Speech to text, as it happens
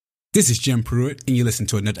This is Jim Pruitt, and you listen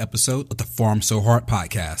to another episode of the Farm So Hard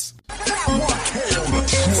podcast.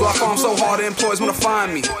 So I farm so hard, the employees want to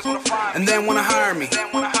find me, and then want to hire me.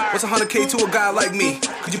 What's 100K to a guy like me?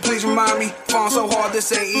 Could you please remind me? Farm so hard,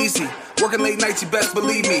 this ain't easy. Working late nights, you best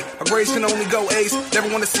believe me. My grades can only go A's. Never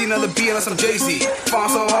want to see another B unless I'm Jay-Z. Farm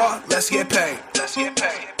so hard, let's get paid. Let's get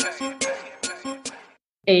paid.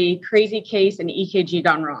 A crazy case, an EKG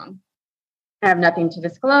gone wrong. I have nothing to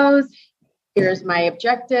disclose. Here's my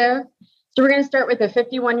objective. So we're going to start with a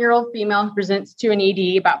 51-year-old female who presents to an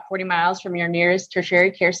ED about 40 miles from your nearest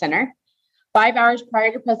tertiary care center. 5 hours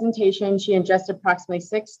prior to presentation, she ingested approximately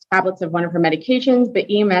 6 tablets of one of her medications,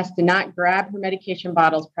 but EMS did not grab her medication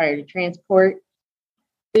bottles prior to transport.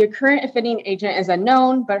 The current offending agent is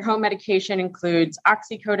unknown, but home medication includes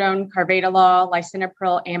oxycodone, carvedilol,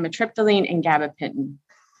 lisinopril, amitriptyline, and gabapentin.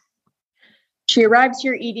 She arrives to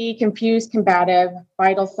your ED confused, combative,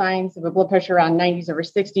 vital signs of a blood pressure around 90s over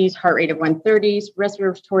 60s, heart rate of 130s,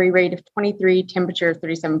 respiratory rate of 23, temperature of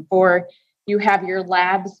 37.4. You have your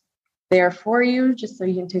labs there for you, just so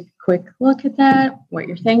you can take a quick look at that, what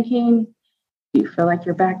you're thinking. Do you feel like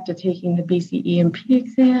you're back to taking the BCEMP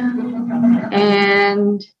exam?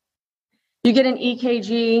 And you get an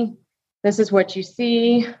EKG. This is what you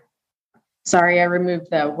see. Sorry, I removed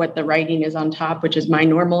what the writing is on top, which is my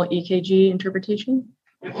normal EKG interpretation.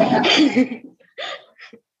 All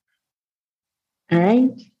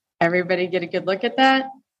right, everybody get a good look at that.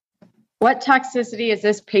 What toxicity is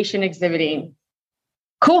this patient exhibiting?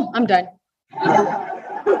 Cool, I'm done.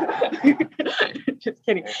 Just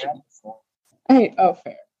kidding. Hey, oh,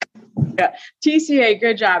 fair. Yeah, TCA,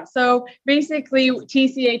 good job. So basically,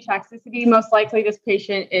 TCA toxicity, most likely this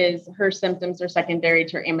patient her symptoms are secondary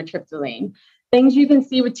to amitriptyline. Things you can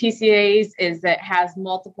see with TCAs is that it has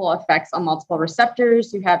multiple effects on multiple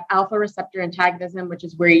receptors. You have alpha receptor antagonism, which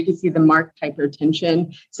is where you can see the marked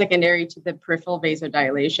hypertension secondary to the peripheral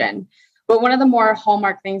vasodilation. But one of the more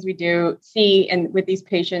hallmark things we do see with these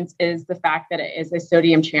patients is the fact that it is a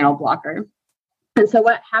sodium channel blocker. And so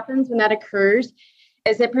what happens when that occurs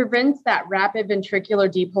is it prevents that rapid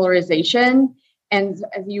ventricular depolarization, and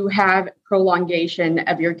you have prolongation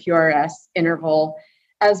of your QRS interval,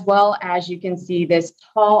 as well as you can see this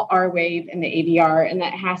tall R wave in the AVR, and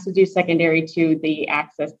that has to do secondary to the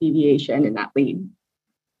axis deviation in that lead.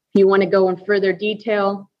 If you want to go in further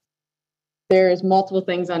detail, there's multiple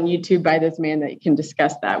things on YouTube by this man that you can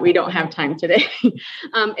discuss that. We don't have time today.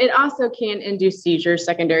 It also can induce seizures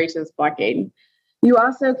secondary to this blockade. You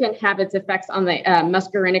also can have its effects on the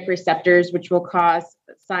muscarinic receptors, which will cause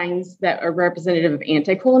signs that are representative of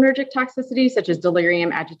anticholinergic toxicity, such as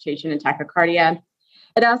delirium, agitation, and tachycardia.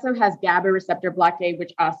 It also has GABA receptor blockade,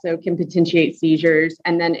 which also can potentiate seizures.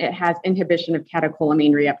 And then it has inhibition of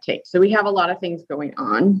catecholamine reuptake. So we have a lot of things going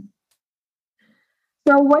on.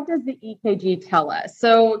 So what does the EKG tell us?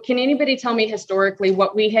 So can anybody tell me historically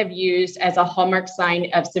what we have used as a hallmark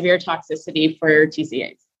sign of severe toxicity for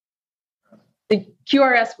TCAs? The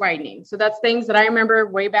QRS widening. So that's things that I remember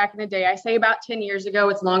way back in the day. I say about 10 years ago.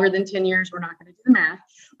 It's longer than 10 years. We're not going to do the math.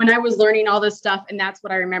 When I was learning all this stuff, and that's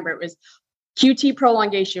what I remember. It was QT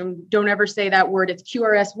prolongation. Don't ever say that word. It's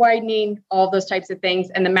QRS widening, all those types of things.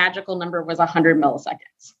 And the magical number was 100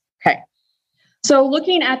 milliseconds. Okay. So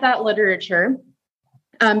looking at that literature,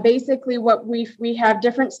 basically what we have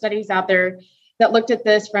different studies out there that looked at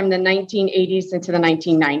this from the 1980s into the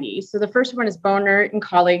 1990s. So the first one is Boner and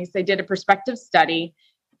colleagues. They did a prospective study,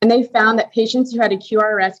 and they found that patients who had a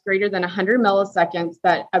QRS greater than 100 milliseconds,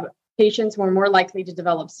 that patients were more likely to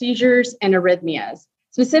develop seizures and arrhythmias,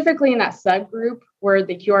 specifically in that subgroup where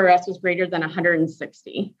the QRS was greater than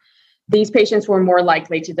 160. These patients were more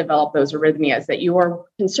likely to develop those arrhythmias that you are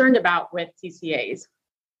concerned about with TCAs.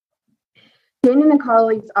 Dane and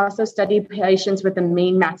colleagues also studied patients with a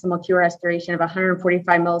mean maximal QRS duration of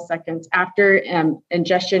 145 milliseconds after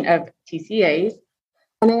ingestion of TCAs.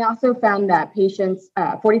 And they also found that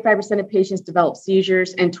 45% of patients developed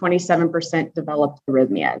seizures and 27% developed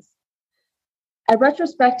arrhythmias. A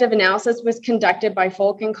retrospective analysis was conducted by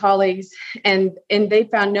Folk and colleagues, and they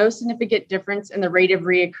found no significant difference in the rate of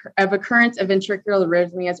occurrence of ventricular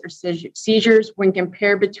arrhythmias or seizures when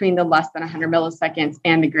compared between the less than 100 milliseconds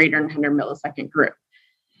and the greater than 100 millisecond group.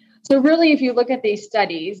 So really, if you look at these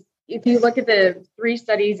studies, if you look at the 3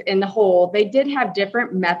 studies in the whole, they did have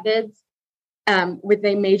different methods when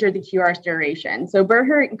they measured the QRS duration. So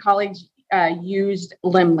Burhart and colleagues used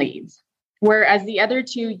limb leads, whereas the other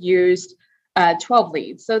 2 used 12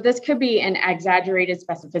 leads. So this could be an exaggerated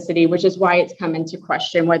specificity, which is why it's come into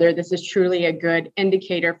question whether this is truly a good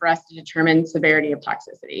indicator for us to determine severity of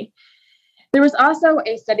toxicity. There was also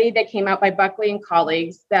a study that came out by Buckley and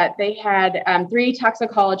colleagues that they had 3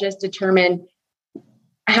 toxicologists determine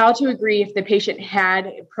how to agree if the patient had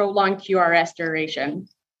a prolonged QRS duration.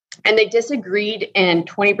 And they disagreed in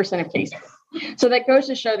 20% of cases. So that goes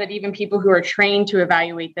to show that even people who are trained to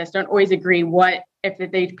evaluate this don't always agree if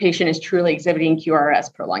the patient is truly exhibiting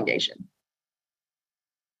QRS prolongation.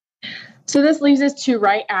 So this leads us to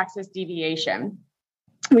right axis deviation.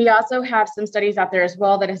 We also have some studies out there as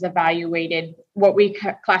well that has evaluated what we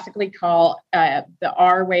classically call the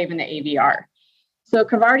R wave and the AVR. So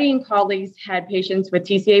Cavardi and colleagues had patients with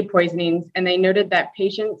TCA poisonings, and they noted that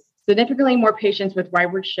significantly more patients with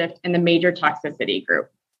rightward shift in the major toxicity group.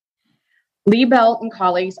 Liebelt and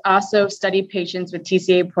colleagues also studied patients with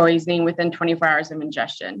TCA poisoning within 24 hours of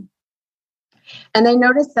ingestion. And they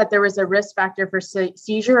noticed that there was a risk factor for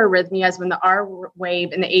seizure arrhythmias when the R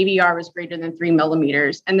wave and the AVR was greater than 3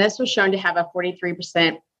 millimeters. And this was shown to have a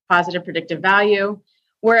 43% positive predictive value,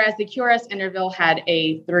 whereas the QRS interval had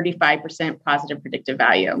a 35% positive predictive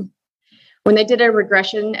value. When they did a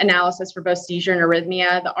regression analysis for both seizure and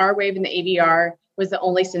arrhythmia, the R wave and the AVR was the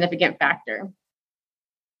only significant factor.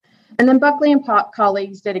 And then Buckley and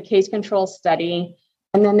colleagues did a case control study,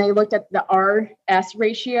 and then they looked at the RS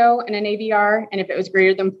ratio in an AVR, and if it was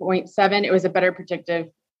greater than 0.7, it was a better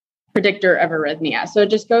predictor of arrhythmia. So it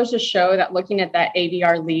just goes to show that looking at that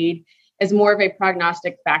AVR lead is more of a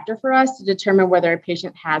prognostic factor for us to determine whether a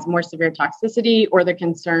patient has more severe toxicity or the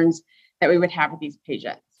concerns that we would have with these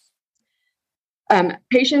patients.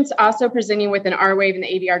 Patients also presenting with an R wave and the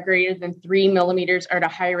AVR greater than 3 millimeters are at a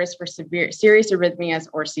high risk for serious arrhythmias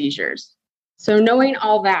or seizures. So knowing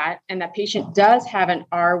all that, and that patient does have an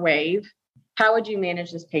R wave, how would you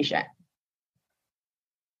manage this patient?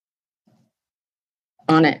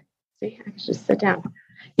 On it. See, I can just sit down.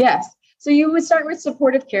 Yes. So you would start with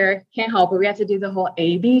supportive care, can't help it. We have to do the whole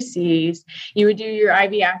ABCs. You would do your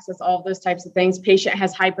IV access, all of those types of things. Patient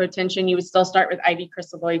has hypotension, you would still start with IV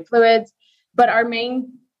crystalloid fluids. But our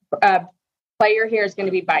main player here is going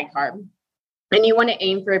to be bicarb. And you want to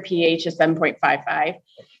aim for a pH of 7.55.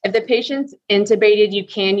 If the patient's intubated, you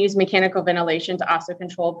can use mechanical ventilation to also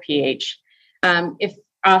control pH. If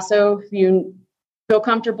you feel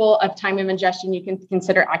comfortable of time of ingestion, you can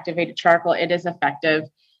consider activated charcoal. It is effective.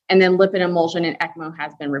 And then lipid emulsion and ECMO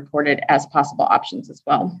has been reported as possible options as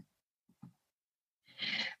well.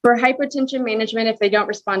 For hypotension management, if they don't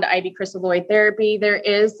respond to IV crystalloid therapy, there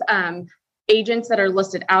is agents that are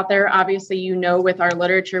listed out there. Obviously, with our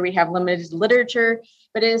literature, we have limited literature,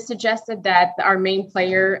 but it is suggested that our main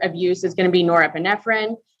player of use is going to be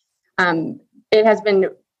norepinephrine. It has been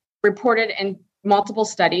reported in multiple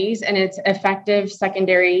studies, and it's effective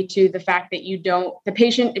secondary to the fact that the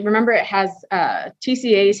patient, remember it has,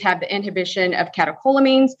 TCAs have the inhibition of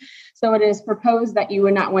catecholamines. So it is proposed that you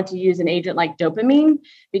would not want to use an agent like dopamine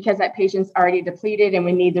because that patient's already depleted and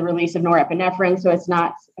we need the release of norepinephrine. So it's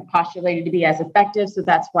not postulated to be as effective. So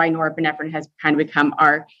that's why norepinephrine has kind of become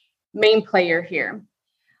our main player here.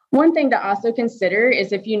 One thing to also consider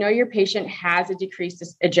is if you know your patient has a decreased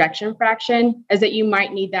ejection fraction, is that you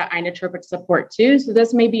might need that inotropic support too. So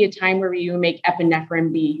this may be a time where you make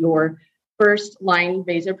epinephrine be your first line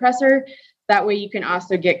vasopressor. That way you can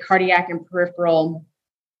also get cardiac and peripheral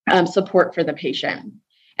support for the patient.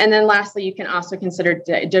 And then lastly, you can also consider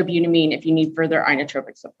dobutamine if you need further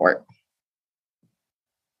inotropic support.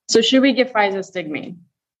 So should we give physostigmine?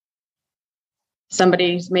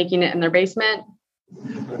 Somebody's making it in their basement?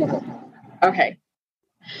 Okay.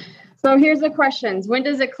 So here's the questions. When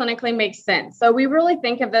does it clinically make sense? So we really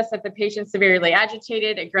think of this if the patient's severely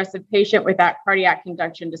agitated, aggressive patient without cardiac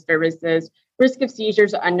conduction disturbances, risk of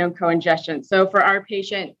seizures, unknown co-ingestion. So for our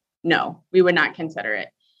patient, no, we would not consider it.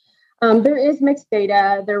 There is mixed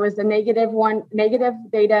data. There was a negative one. Negative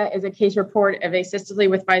data is a case report of asystole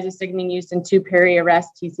with physostigmine used in 2 peri-arrest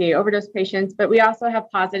TCA overdose patients, but we also have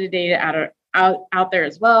positive data out there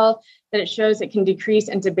as well that it shows it can decrease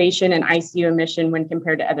intubation and ICU admission when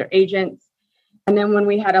compared to other agents. And then when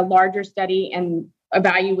we had a larger study and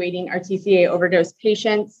evaluating our TCA overdose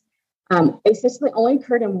patients, asystole only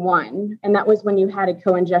occurred in 1, and that was when you had a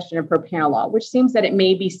co-ingestion of propranolol, which seems that it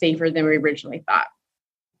may be safer than we originally thought.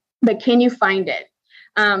 But can you find it?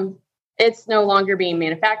 It's no longer being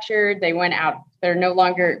manufactured. They went out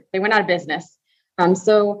of business.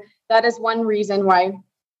 So that is one reason why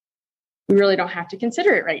we really don't have to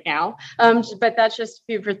consider it right now. But that's just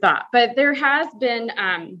food for thought. But there has been,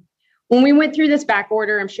 when we went through this back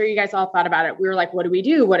order, I'm sure you guys all thought about it. We were like, what do we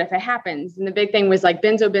do? What if it happens? And the big thing was like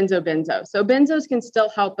benzo. So benzos can still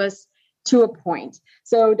help us to a point.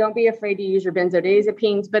 So don't be afraid to use your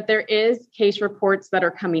benzodiazepines, but there is case reports that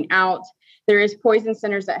are coming out There is poison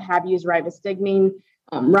centers that have used ribostigmine.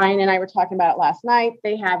 Ryan and I were talking about it last night.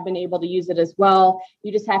 They have been able to use it as well.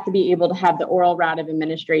 You just have to be able to have the oral route of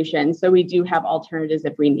administration. So we do have alternatives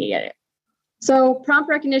if we need it. So prompt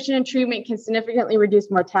recognition and treatment can significantly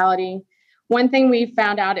reduce mortality. One thing we've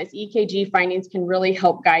found out is EKG findings can really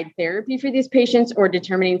help guide therapy for these patients or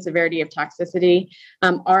determining severity of toxicity.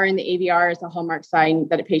 R in the AVR is a hallmark sign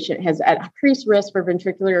that a patient has at increased risk for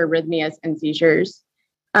ventricular arrhythmias and seizures.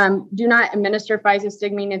 Do not administer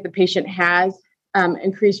physostigmine if the patient has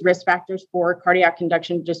increased risk factors for cardiac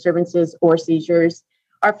conduction disturbances or seizures.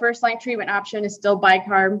 Our first line treatment option is still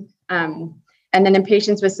bicarb. And then in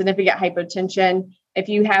patients with significant hypotension, if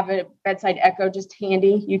you have a bedside echo just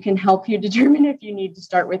handy, you can help you determine if you need to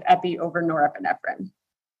start with epi over norepinephrine.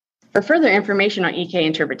 For further information on EK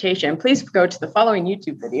interpretation, please go to the following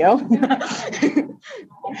YouTube video.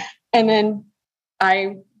 And then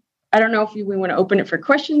I don't know if we want to open it for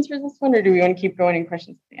questions for this one, or do we want to keep going in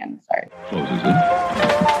questions at the end? Sorry. Closes it.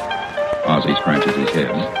 Ozzy scratches his head.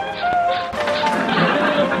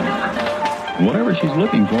 Whatever she's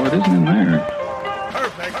looking for, it isn't in there.